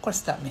 Yeah, of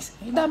course that makes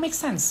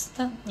sense.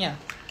 Yeah.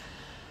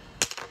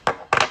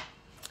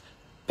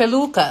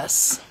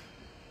 Pelucas.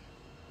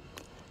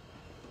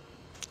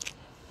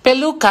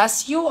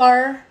 Pelucas, you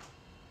are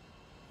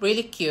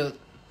really cute.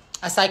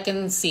 As I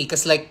can see,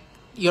 because like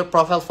your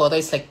profile photo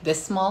is like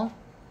this small.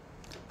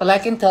 But I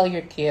can tell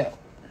you're cute.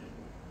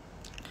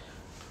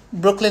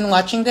 Brooklyn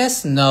watching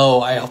this?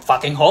 No, I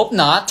fucking hope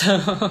not.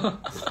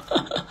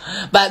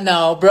 But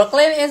no,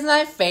 Brooklyn is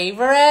my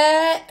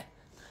favorite.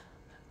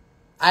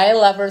 I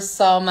love her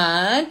so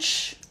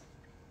much.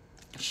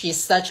 She's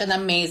such an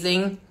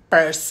amazing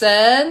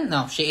person.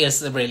 No, she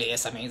really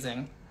is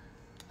amazing.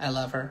 I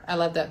love her. I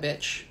love that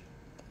bitch.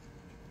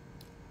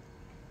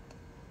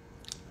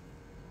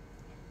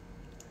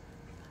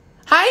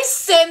 Hi,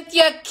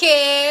 Cynthia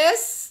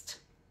Kissed.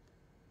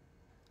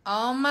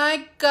 Oh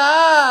my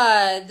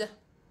god.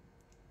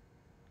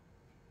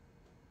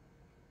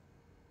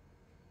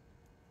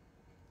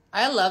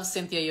 I love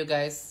Cynthia, you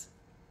guys.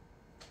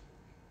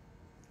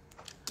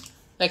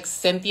 Like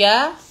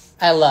Cynthia,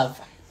 I love.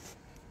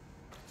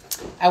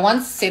 I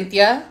want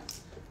Cynthia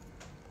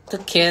to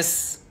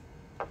kiss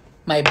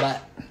my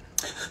butt.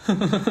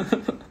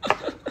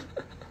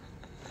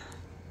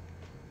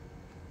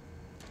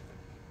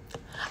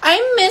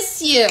 I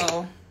miss you.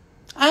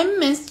 I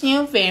miss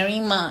you very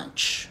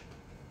much.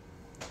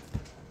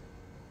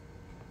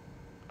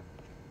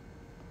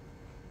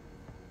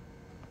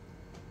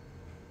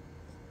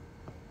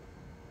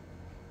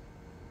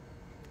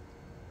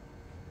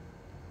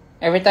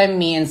 Every time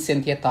me and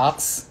Cynthia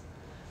talks,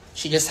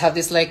 she just have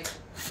these like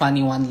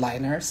funny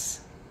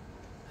one-liners.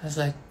 I was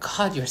like,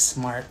 God, you're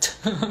smart.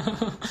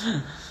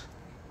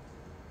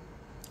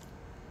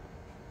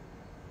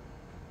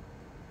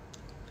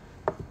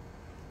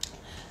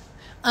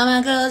 Oh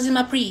my girls in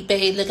my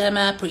prepaid, look at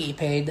my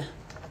prepaid.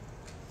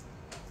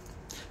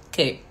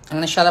 Okay, I'm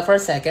gonna shut up for a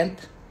second.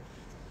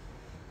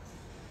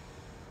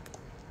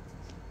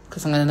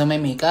 Because I'm gonna do my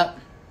makeup.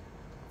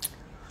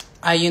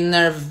 Are you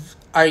nervous?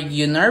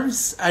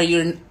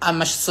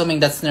 I'm assuming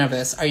that's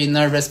nervous. Are you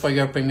nervous for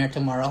your premiere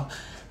tomorrow?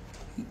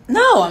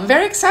 No, I'm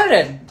very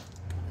excited.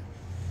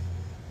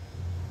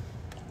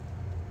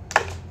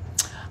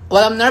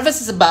 What I'm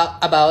nervous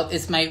about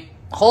is my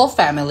whole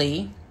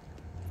family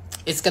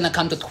is gonna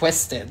come to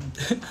Twisted.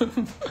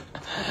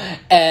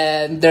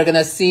 And they're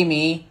gonna see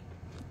me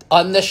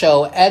on the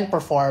show and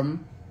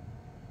perform.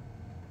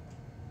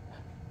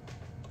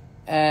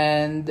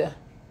 And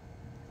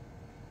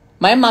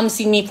my mom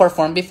seen me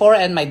perform before,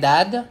 and my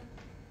dad.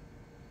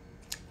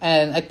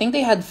 And I think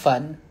they had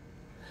fun.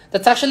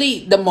 That's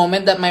actually the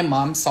moment that my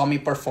mom saw me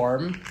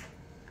perform.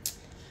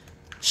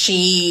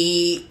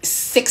 She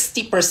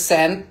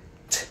 60%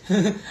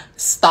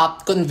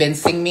 stopped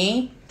convincing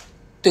me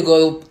to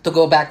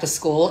go back to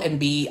school and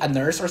be a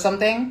nurse or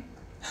something.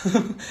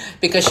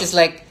 Because she's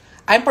like,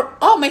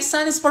 my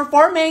son is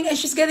performing and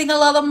she's getting a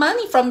lot of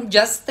money from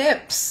Just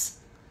Tips.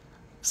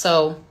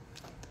 So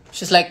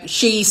she's like,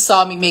 she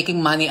saw me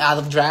making money out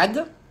of drag.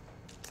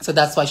 So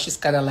that's why she's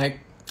kind of like,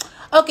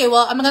 okay,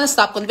 well, I'm going to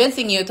stop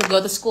convincing you to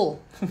go to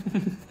school.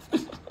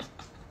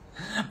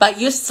 But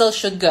you still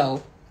should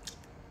go.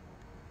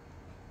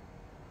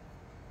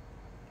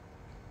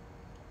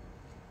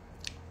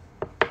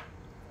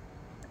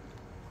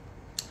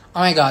 Oh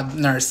my god,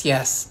 nurse,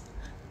 yes.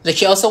 Like,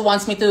 she also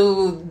wants me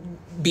to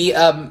be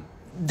a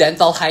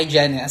dental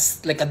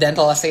hygienist, like a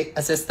dental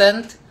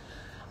assistant.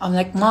 I'm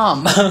like,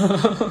 Mom,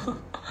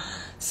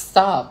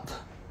 stop.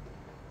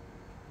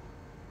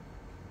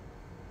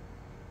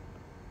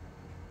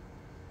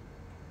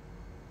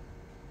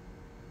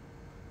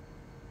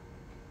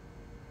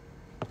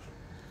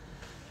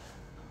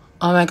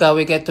 Oh my god,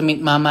 we get to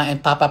meet Mama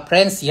and Papa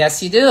Prince.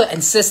 Yes, you do.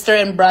 And sister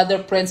and brother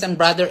Prince and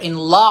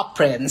brother-in-law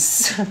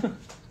Prince.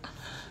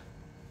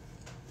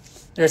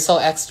 They're so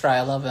extra.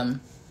 I love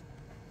them.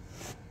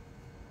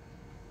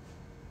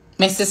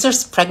 My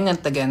sister's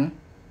pregnant again.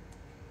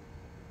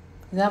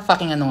 Isn't that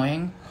fucking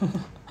annoying?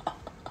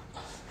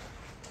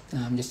 No,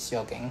 I'm just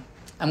joking.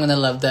 I'm gonna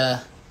love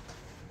the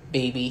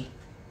baby.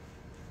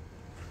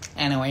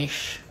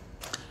 Anyways,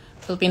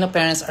 Filipino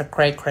parents are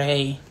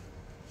cray-cray.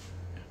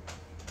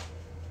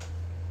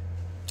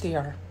 They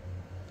are.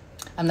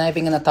 I'm not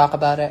even gonna talk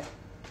about it.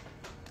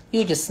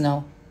 You just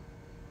know.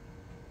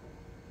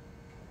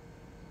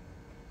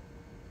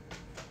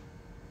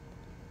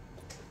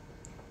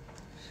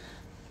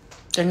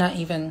 They're not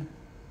even.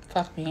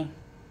 Fuck me.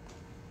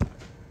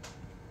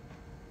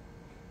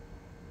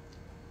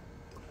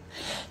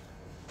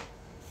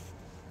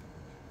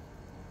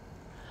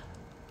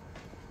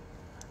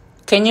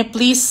 Can you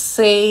please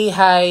say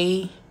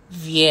hi,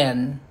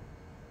 Vien?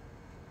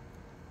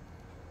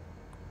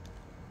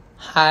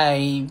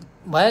 Hi.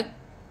 What?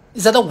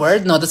 Is that a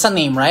word? No, that's a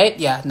name, right?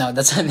 Yeah, no,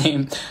 that's a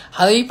name.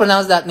 How do you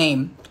pronounce that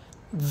name?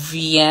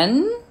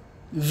 Vien?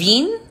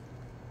 Vien?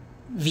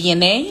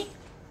 Viene?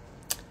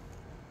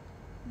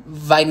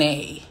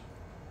 Vine.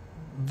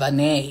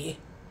 Vane.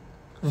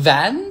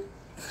 Van?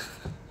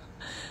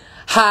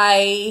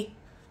 Hi,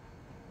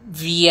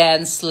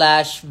 Vien /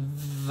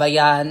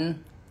 Vayan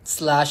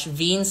 /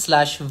 Veen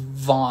 /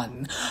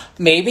 Vaughn.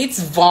 Maybe it's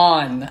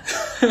Vaughn.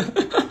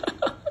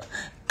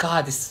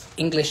 God, these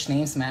English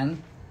names,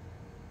 man.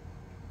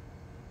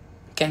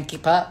 Can't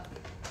keep up.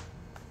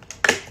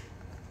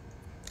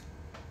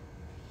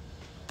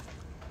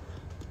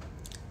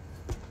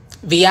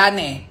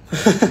 Viane.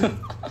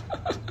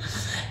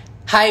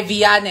 Hi,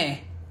 Viane.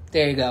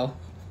 There you go.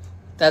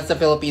 That's the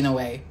Filipino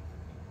way.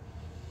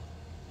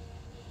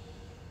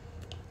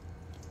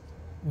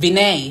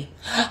 Vinay.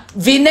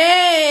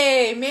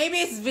 Vinay! Maybe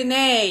it's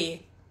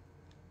Vinay.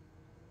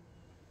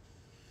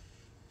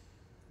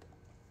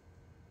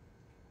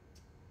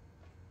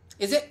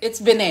 Is it?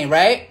 It's Vinay,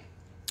 right?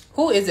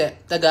 Who is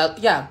it? The girl?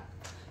 Yeah.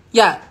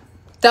 Yeah.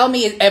 Tell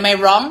me, am I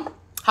wrong?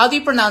 How do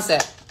you pronounce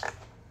it?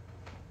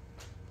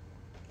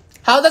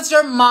 How does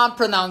your mom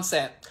pronounce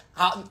it?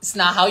 It's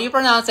not how you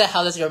pronounce it.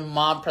 How does your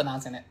mom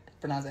pronounce it?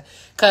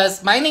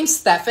 Because my name's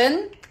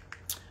Stefan,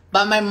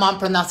 but my mom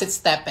pronounced it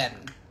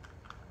Stephen.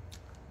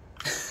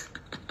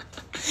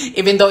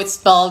 Even though it's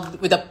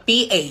spelled with a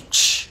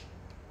PH.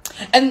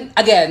 And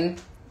again,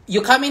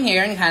 you come in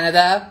here in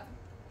Canada,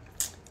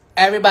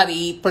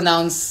 everybody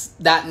pronounce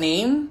that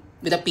name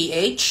with a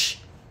PH,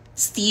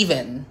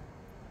 Steven.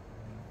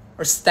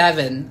 Or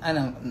Steven. I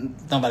don't,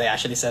 nobody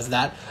actually says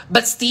that.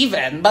 But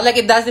Steven. But like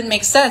it doesn't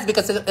make sense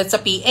because it's a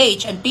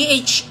PH. And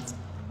PH,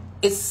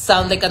 it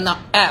sounds like an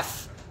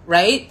F,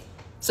 right?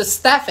 So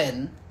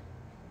Stefan.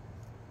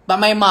 But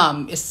my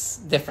mom is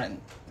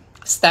different.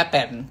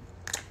 Stepen.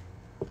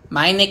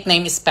 My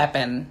nickname is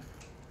Pepin.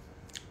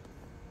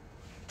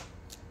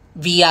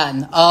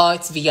 Vian. Oh,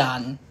 it's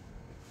Vian.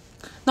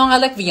 No, I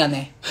like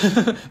Vianney.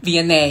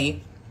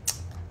 Vianney.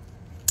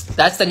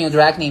 That's the new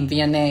drag name,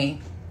 Vianney.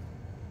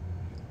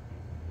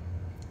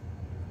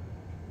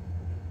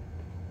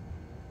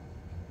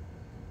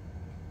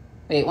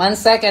 Wait, 1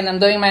 second. I'm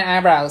doing my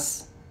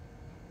eyebrows.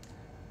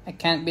 I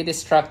can't be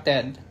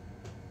distracted.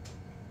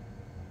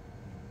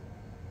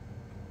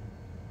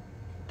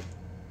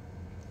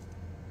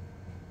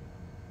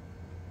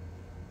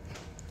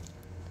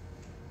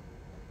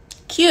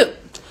 Cute.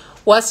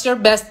 What's your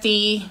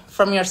bestie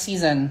from your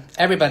season?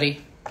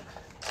 Everybody.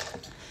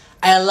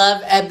 I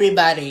love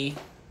everybody.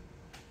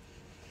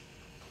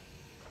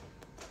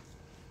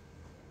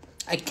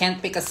 I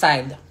can't pick a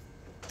side.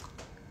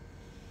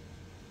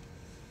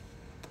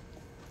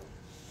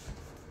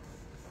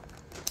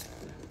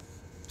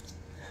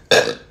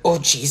 Oh,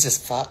 Jesus,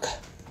 fuck.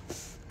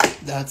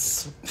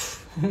 That's...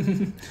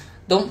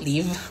 Don't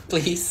leave,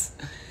 please.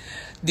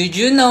 Did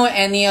you know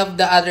any of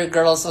the other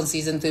girls on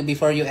season 2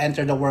 before you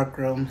enter the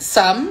workroom?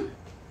 Some.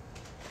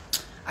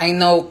 I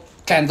know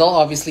Kendall,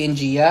 obviously, and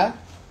Gia.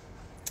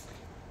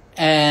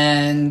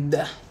 And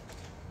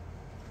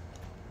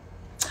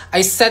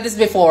I said this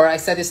before. I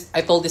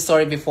told this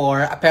story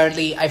before.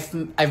 Apparently,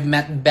 I've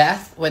met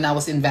Beth when I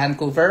was in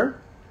Vancouver.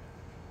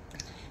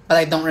 But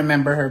I don't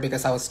remember her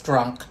because I was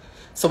drunk.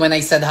 So when I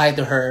said hi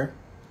to her,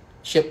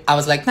 I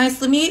was like, nice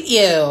to meet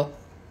you.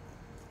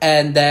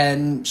 And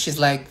then she's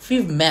like,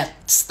 we've met,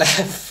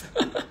 Steph.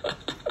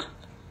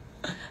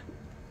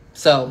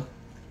 So.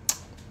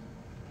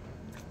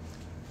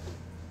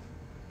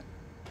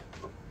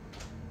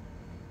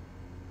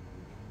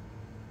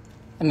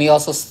 And we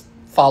also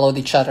followed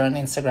each other on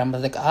Instagram.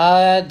 But like,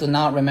 I do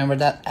not remember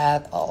that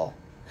at all.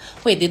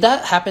 Wait, did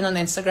that happen on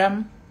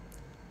Instagram?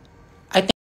 I think